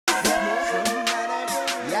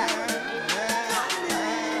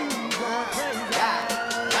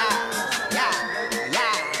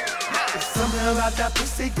about that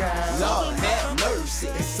pussy, girl. Lord have mercy.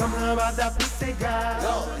 It's something about that pussy,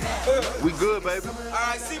 girl. We good, baby. All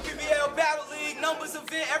right, C.P.B.L Battle League numbers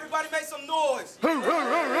event. Everybody make some noise.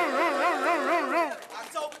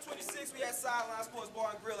 October 26th, we at Sideline Sports Bar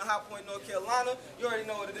and Grill in High Point, North Carolina. You already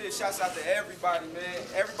know what it is. Shouts out to everybody, man.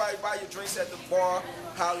 Everybody buy your drinks at the bar.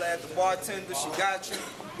 Holla at the bartender. She got you.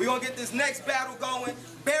 We gonna get this next battle going.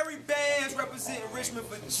 Barry Bandz representing Richmond,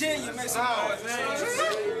 Virginia. Make some noise, man.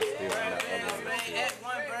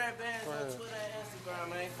 Bandz on Twitter and Instagram,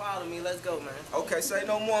 man. Follow me. Let's go, man. Okay, say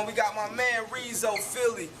no more. We got my man Rezzo,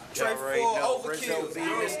 Philly. Trey for Overkill. Rezzo B,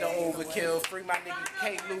 Mr. Overkill. Free my nigga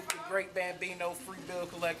K. Luke, the Great Bambino, Free Bill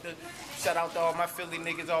Collector. Shout out to all my Philly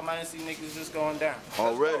niggas, all my NC niggas just going down.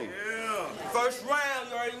 Already. Yeah. First round,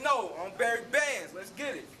 you already know. On Barry Bandz. Let's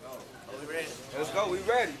get it. We ready? Let's go. We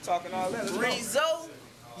ready. Talking all that. Rezzo,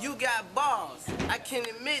 you got bars. I can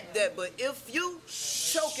admit that, but if you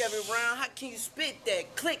choke every round, how can you spit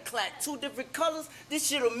that? Click clack, two different colors. This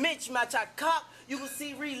shit'll mismatch. I cock. You will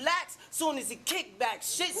see relax soon as he kick back.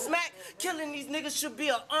 Shit smack. Killing these niggas should be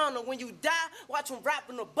an honor. When you die, watch them rap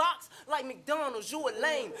in the box like McDonald's. You a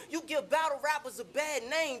lame. You give battle rappers a bad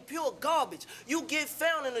name. Pure garbage. You get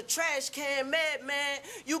found in a trash can. Madman.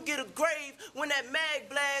 You get a grave when that mag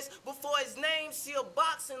blasts. Before his name, see a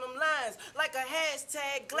box in them lines. Like a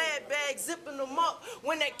hashtag glad bag. Zipping them up.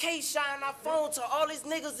 When that case shine, I phone to all these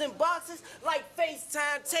niggas in boxes. Like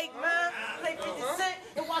FaceTime. Take mine. Play 50 Cent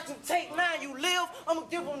and watch them take mine. You live, I'ma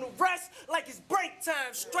give them the rest like it's break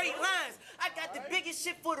time, straight lines. I got the biggest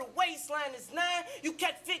shit for the waistline, it's 9. You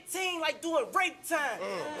catch 15 like doing rape time.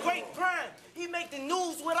 Great crime, he make the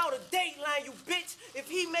news without a dateline, you bitch. If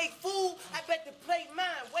he make food, I bet the plate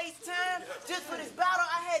mine. Waste time, just for this battle,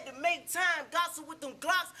 I had to make time. Gossip with them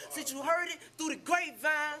Glocks, since you heard it through the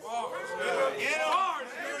grapevines.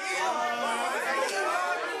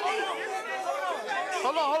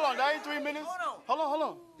 Hold on, that ain't 3 minutes. Hold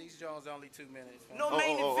on. These Jones only 2 minutes. No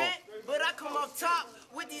main event, but I come up top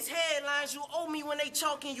with these headlines you owe me when they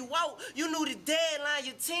chalking you out. You knew the deadline,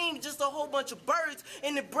 your team just a whole bunch of birds,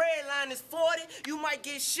 and the bread line is 40. You might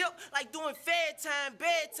get shipped like doing fair time,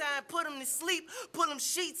 bedtime, put them to sleep, pull them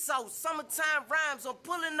sheets out. Summertime rhymes, I'm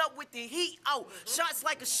pulling up with the heat out. Shots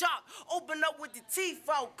like a shot, open up with the teeth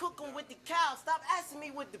out, cook them with the cow. Stop asking me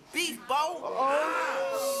with the beef, bo.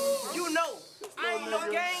 You know, I ain't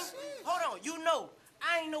no game. Hold on, you know.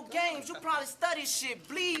 I ain't no games, you probably study shit.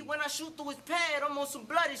 Bleed when I shoot through his pad, I'm on some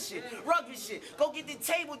bloody shit. Rugby shit, go get the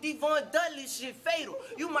table, Devon Dudley shit, fatal.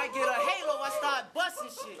 You might get a halo, I start busting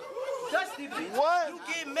shit. Dusty bitch, what? You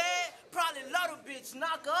get mad, probably love the bitch.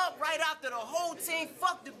 Knock her up right after the whole team,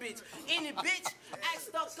 fuck the bitch. Any bitch, act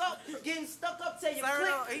stuck up, getting stuck up, tell you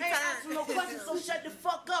click. Ain't asking no questions, so shut the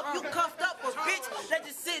fuck up. You cuffed up a bitch that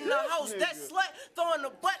just sit in the house. That slut throwing the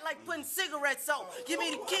butt like putting cigarettes out. Give me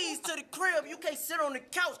the keys to the crib, you can't sit on the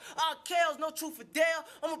couch. Our Kels, no truth for dare.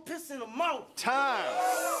 I'ma piss in the mouth. Time.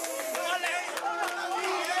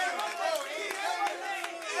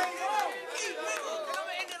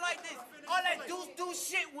 All that do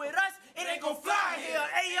shit with us, it ain't gon' fly here.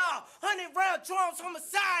 AR, 100 round drums from the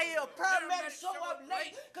side here. Paramedics show up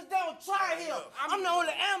late, cause they don't try here. I'm the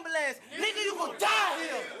only ambulance. Nigga, you gon' die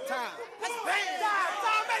here. Time. That's bad.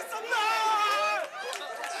 Time, make some noise.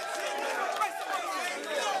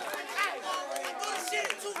 Shit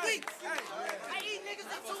in 2 weeks. I eat niggas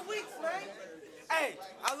in 2 weeks, man. Hey,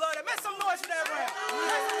 I love that. Make some noise for that round.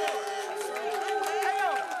 Hey,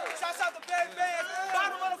 yo, shouts out to Barry Bandz.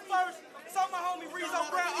 Bottom of the first. Saw my homie Rezzo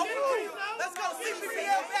Brown. Let's go,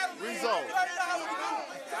 C.P.B.L battle. Rezzo.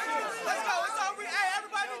 Let's go. It's all hey,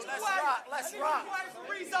 everybody need to quiet. Let's rock. Quiet for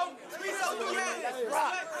Rezzo. Rezzo, do that. Let's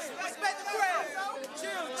rock. Respect the crowd.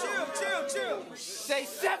 Chill. Say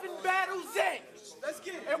 7 battles in. Let's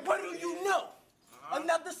get it. And what do you know?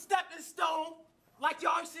 Another stepping stone, like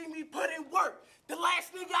y'all see me put in work. The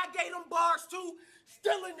last nigga I gave them bars to,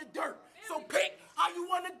 still in the dirt. So pick how you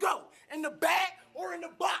wanna go, in the bag or in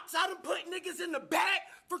the box. I done put niggas in the bag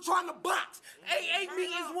for trying to box. AA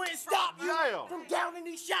meetings wouldn't stop you from downing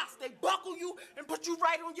these shots. They buckle you and put you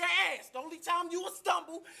right on your ass. The only time you will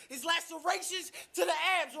stumble is lacerations to the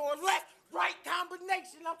abs or a left right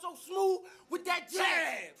combination. I'm so smooth with that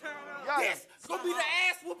jab. This gonna be the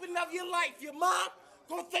ass whooping of your life. Your mom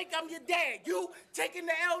gonna think I'm your dad. You taking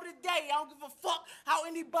the L today. I don't give a fuck how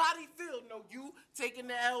anybody feel. No, you taking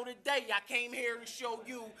the L today. I came here to show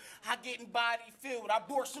you how getting body filled. I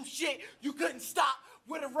bought some shit you couldn't stop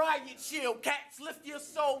with a riot shield. Cats, lift your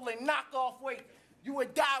soul and knock off weight. You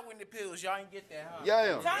would die when the pills. Y'all ain't get that, huh?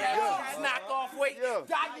 Yeah. Knock off weight.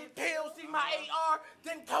 Diet pills. See my AR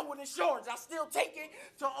didn't come with insurance. I still take it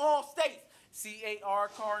to all states. C.A.R.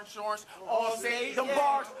 car insurance, all say them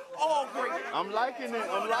bars, all great. I'm liking it.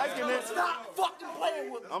 I'm liking it. Stop fucking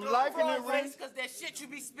playing with me. I'm liking it, Ray. Cause that shit you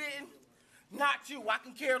be spitting, not you. I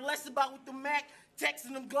can care less about what the Mac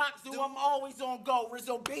texting them Glocks do. I'm always on go.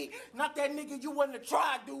 Rizzo B, not that nigga you wanna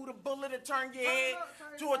try, dude. A bullet to turn your head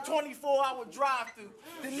to a 24-hour drive-through.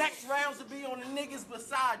 The next rounds will be on the niggas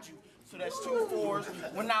beside you. So that's 2 4s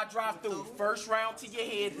when I drive through. First round to your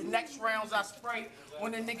head, the next rounds I spray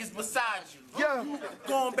on the niggas beside you. Yeah.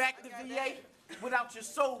 Going back to VA without your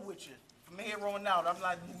soul with you. From here on out, I'm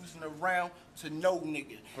not losing a round to no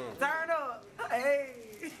nigga. Turn up. Hey.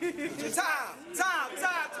 Time. Make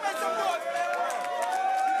some noise, man.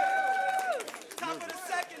 Top of the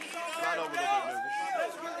second. Slide over a little bit,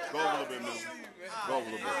 nigga. Go over a little bit, nigga. Go over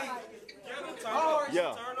a little bit.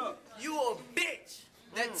 Yeah. You a bitch.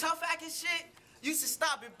 That tough acting shit, you should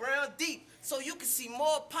stop it, Brown, deep. So you can see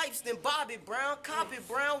more pipes than Bobby Brown. Copy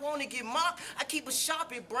Brown, wanna get mocked? I keep a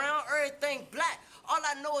shop at Brown, everything black. All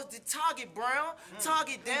I know is the target, Brown.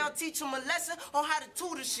 Target down, teach him a lesson on how to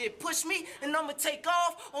tutor shit. Push me, and I'ma take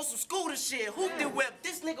off on some scooter shit. Hoop the whip,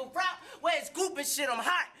 this nigga rap, where it's gooping shit, I'm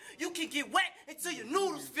hot. You can get wet until your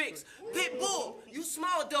noodles fix. Pit bull, you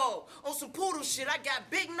small dog, on some poodle shit. I got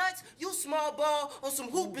big nuts, you small ball, on some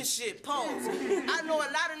hooping shit, pause. I know a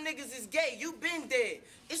lot of niggas is gay, you been dead.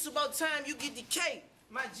 It's about time you get the K.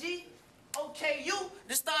 My G, okay, you,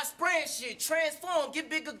 to start spraying shit, transform, get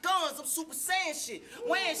bigger guns, I'm Super Saiyan shit,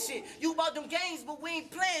 weighing shit. You about them games, but we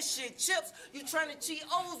ain't playing shit. Chips, you trying to cheat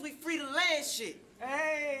O's, we free to land shit.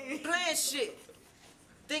 Hey. Playing shit.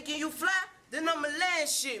 Thinking you fly? Then I'ma land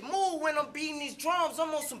shit. Move when I'm beating these drums,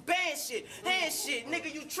 I'm on some band shit. Hand shit,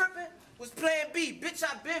 nigga, you tripping? Was plan B, bitch,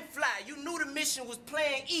 I been fly. You knew the mission was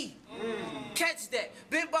plan E. Catch that.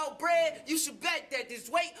 Been about bread, you should bet that. This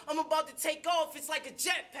weight, I'm about to take off, it's like a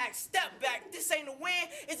jetpack. Step back, this ain't a win,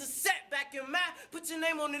 it's a setback in mind. Put your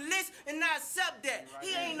name on the list, and I accept that.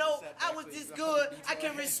 He ain't know I was this good, I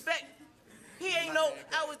can respect. He ain't know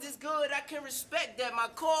I was this good, I can respect that. My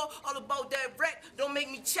call, all about that wreck, don't make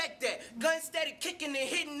me check that. Gun steady kicking and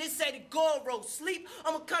hitting, this ain't a Goro. Sleep,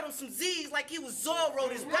 I'ma cut him some Z's like he was Zorro.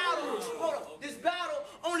 This battle, hold up, this battle,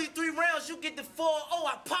 only 3 rounds, you get the 4-0,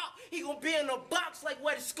 I pop. He gon' be in a box like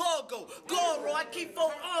where the score go. Goro, I keep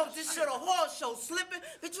 4 arms, this shit a horse show. Slipping,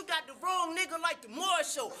 bitch, you got the wrong nigga like the Moore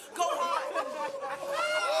show. Go hard.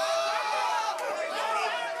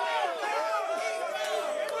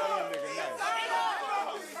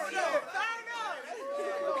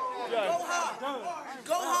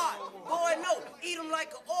 Go hard, boy, no, eat them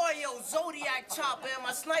like an Oreo, Zodiac chopper, and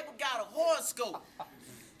my sniper got a horoscope.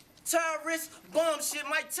 Terrorist, bomb shit,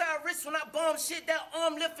 my terrorist, when I bomb shit, that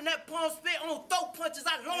arm lift and that palm spit, on throat punches,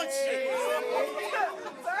 I launch shit.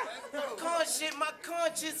 Con shit, my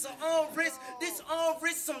conscience, an arm wrist, this arm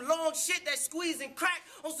wrist, some long shit that squeeze and crack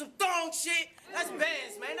on some thong shit. That's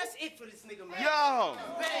Bandz, man, that's it for this nigga, man. Yo,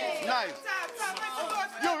 Bandz. nice.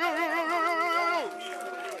 Yo.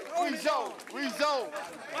 Rezzo,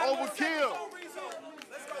 overkill.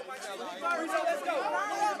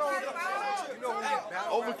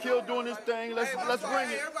 Overkill doing this thing. Let's bring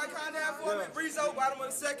it. Everybody calm down for me. Rezzo, bottom of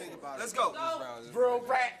the second. Let's go. Real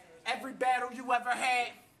rap, every battle you ever had,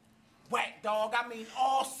 whack, dog. I mean,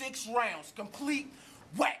 all 6 rounds, complete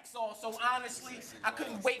wax all. So honestly, I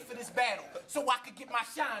couldn't wait for this battle so I could get my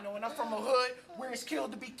shine on. I'm from a hood where it's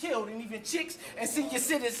killed to be killed, and even chicks and senior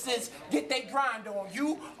citizens get they grind on.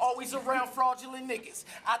 You always around fraudulent niggas.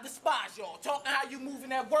 I despise y'all. Talking how you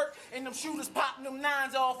moving at work and them shooters popping them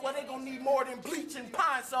 9s off. Well, they gonna need more than bleach and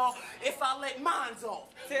pine saw if I let mines off.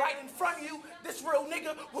 Right in front of you, this real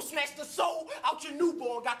nigga will snatch the soul out your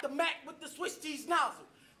newborn. Got the Mac with the Swiss cheese nozzle.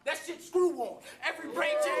 That shit screw on. Every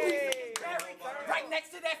branch is buried right next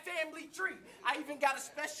to that family tree. I even got a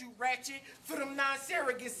special ratchet for them 9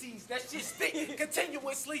 surrogacies. That shit stick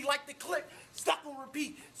continuously like the clip stuck on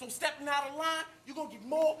repeat. So stepping out of line, you gonna get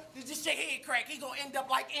more than just your head crack. He gonna end up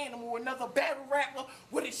like Animal, another battle rapper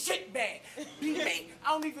with a shit bag. Be me, I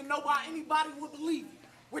don't even know why anybody would believe you.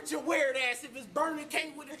 With your weird ass, if it's burning,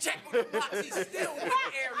 came with a check with a box, he's still with the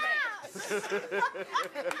Air Max.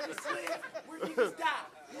 Niggas live where niggas die.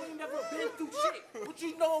 You ain't never been through shit. What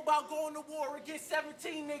you know about going to war against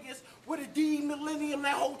 17 niggas with a D Millennium,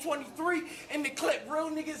 that whole 23 in the clip? Real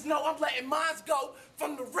niggas know I'm letting mines go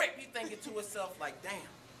from the rip. You thinking to yourself like, damn,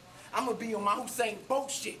 I'm gonna be on my Hussein Bolt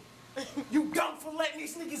shit. You dumb for letting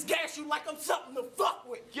these niggas gas you like I'm something to fuck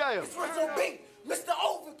with. Yeah. It's Rezzo B, Mr.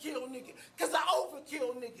 Overkill nigga. Cause I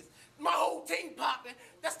overkill niggas. My whole team popping.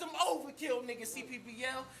 That's them overkill niggas.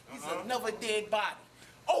 C.P.B.L, he's another dead body.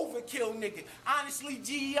 overkill nigga. Honestly,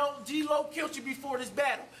 G-Lo killed you before this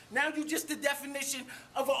battle. Now you just the definition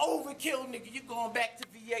of an overkill nigga. You going back to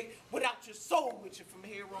VA without your soul with you. From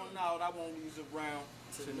here on out, I won't lose a round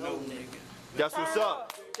to no nigga. That's what's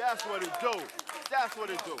up. That's what it do. That's what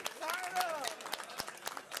it do.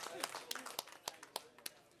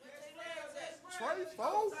 Trey,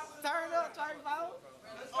 folks. Turn up, Trey, folks.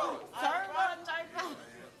 Turn up, Trey, folks.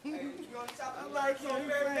 I like him.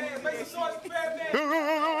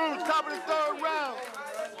 Top of the third round.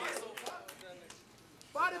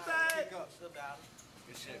 Body bag.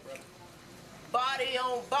 Good shit, brother. Body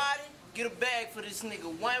on body. Get a bag for this nigga.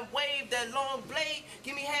 One wave, that long blade,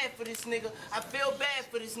 give me half for this nigga. I feel bad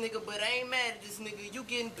for this nigga, but I ain't mad at this nigga. You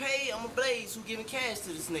getting paid, I'm a blaze who giving cash to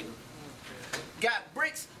this nigga. Got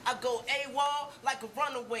bricks, I go AWOL like a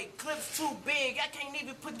runaway. Clips too big, I can't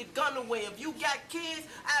even put the gun away. If you got kids,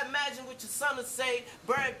 I imagine what your son would say.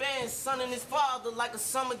 Bandz, son and his father like a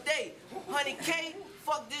summer day. 100K,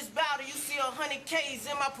 fuck this battle, you see 100Ks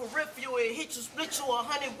in my peripheral. It hit you, split you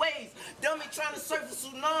 100 ways. Dummy trying to surf a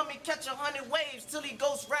tsunami, catch 100 waves till he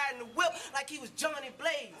goes riding the whip like he was Johnny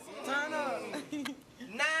Blaze. Turn up. 9.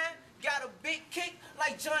 Got a big kick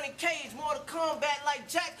like Johnny Cage, Mortal Kombat like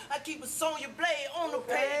Jack. I keep a Sonya Blade on the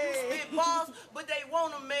page. You spit balls, but they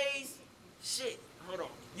won't amaze. Shit, hold on.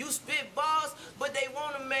 You spit balls, but they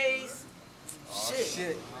won't amaze.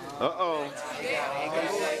 Shit. Uh-oh. He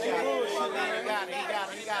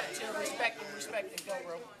got it. Chill, respect him. Go,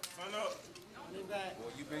 bro. Turn up.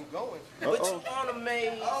 Well, you been going. But you won't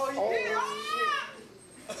amaze. Oh, shit.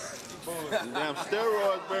 Damn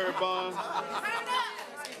steroids, Barry Bonds.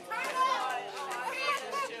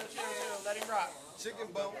 Let him rock. Chicken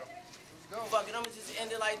bone. Fuck it, I'ma just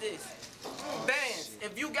end it like this. Bandz,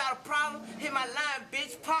 if you got a problem, hit my line,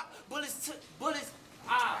 bitch. Pop, bullets.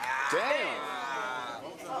 Damn.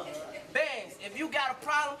 Bandz, if you got a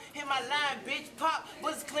problem, hit my line, bitch. Pop,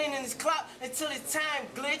 bullets cleaning his clock until it's time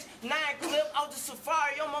glitch. 9 clip out the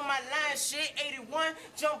safari, I'm on my line shit. 81,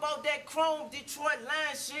 jump out that chrome, Detroit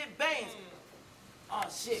line shit. Bandz. Oh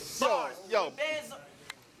shit. Bars. Yo.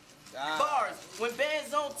 Bars. When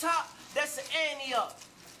Bandz on top, that's an ante up.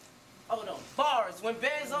 Hold on. Bars. When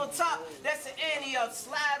Bandz on top, that's an ante up.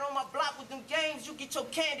 Slide on my block with them games, you get your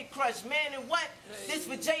Candy Crush. Man and what? This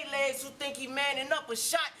for J-Legs who think he manning up. A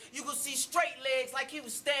shot, you gon' see straight legs like he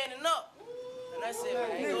was standing up. And that's it,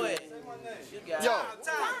 man. Go ahead. You got it.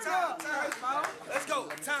 Time. Let's go.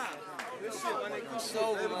 Time. Good shit, my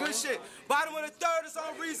nigga. Good shit. Bottom of the third is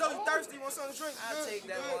on Rezzo. You thirsty? Want something to drink? I'll take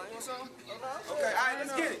that one. Want something? Okay, all right,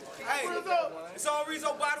 let's get it. Hey, it's on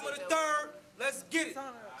Rezzo, bottom of the third. Let's get it.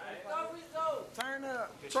 Turn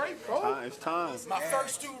up. Trey, folks. It's time. My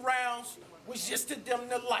first 2 rounds was just to dim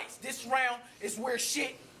the lights. This round is where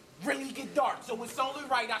shit really get dark. So it's only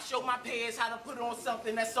right I show my peers how to put on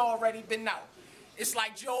something that's already been out. It's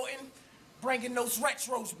like Jordan bringing those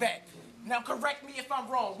retros back. Now correct me if I'm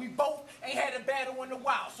wrong. We both ain't had a battle in a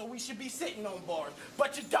while, so we should be sitting on bars.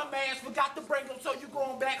 But your dumb ass forgot to bring them, so you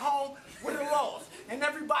going back home with a loss. And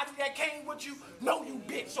everybody that came with you know you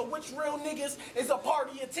bitch. So which real niggas is a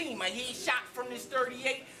part of your team? A headshot from this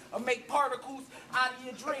 38 or make particles out of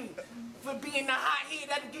your dream. For being a hot head,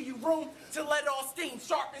 that'll give you room to let off steam.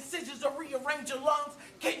 Sharpen scissors or rearrange your lungs,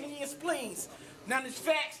 kidney and spleens. Now there's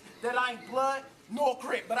facts that I ain't blood nor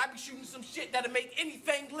crip, but I be shooting some shit that'll make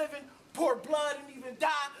anything living pour blood and even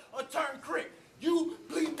die or turn crip. You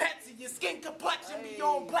bleed Pepsi, your skin complexion be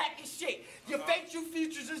on black as shit. Your facial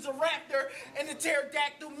features is a raptor and a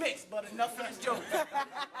pterodactyl mix, but enough of this joke.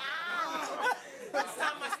 It's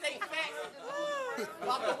time I stay facts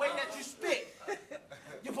about the way that you spit.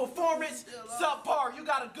 Your performance, subpar, you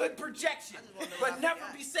got a good projection, but never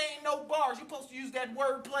be saying no bars. You're supposed to use that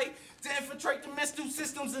wordplay to infiltrate the mental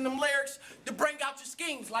systems and them lyrics to bring out your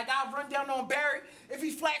schemes. Like I'll run down on Barry if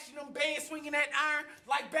he's flashing them bands, swinging that iron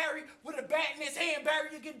like Barry with a bat in his hand. Barry,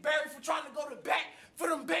 you get buried for trying to go to bat for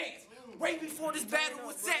them bands. Way before this battle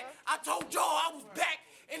was set, I told y'all I was back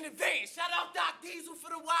in advance. Shout out Doc Diesel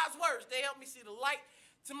for the wise words. They helped me see the light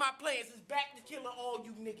to my plans. It's back to killing all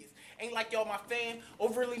you niggas. Ain't like y'all my fan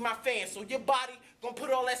or really my fan. So your body gonna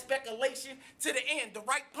put all that speculation to the end. The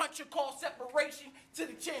right punch you call separation to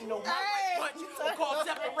the chin. No, my right punch will call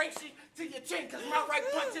separation to your chin, cause my right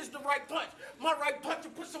punch is the right punch. My right punch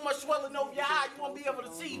will put so much swelling over your eye you won't be able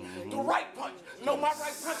to see the right punch. No, my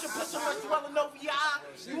right punch will put so much swelling over your eye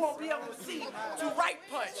you won't be able to see the right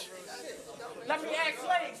punch. Let me ask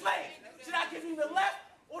Slaves, should I give him the left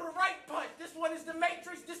or the right punch? This one is the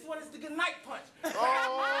Matrix, this one is the good night punch.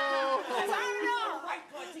 Oh! Turn it on! Right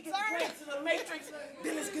punch, he gets straight to the Matrix,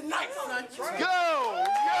 then it's good night, son. Go! Yo!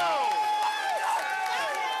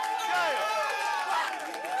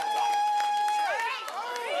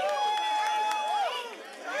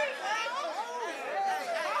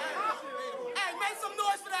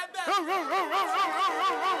 Hey,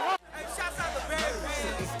 shouts out to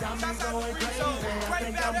Bandz. Shouts out to Rezzo.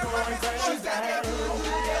 Right now, everybody.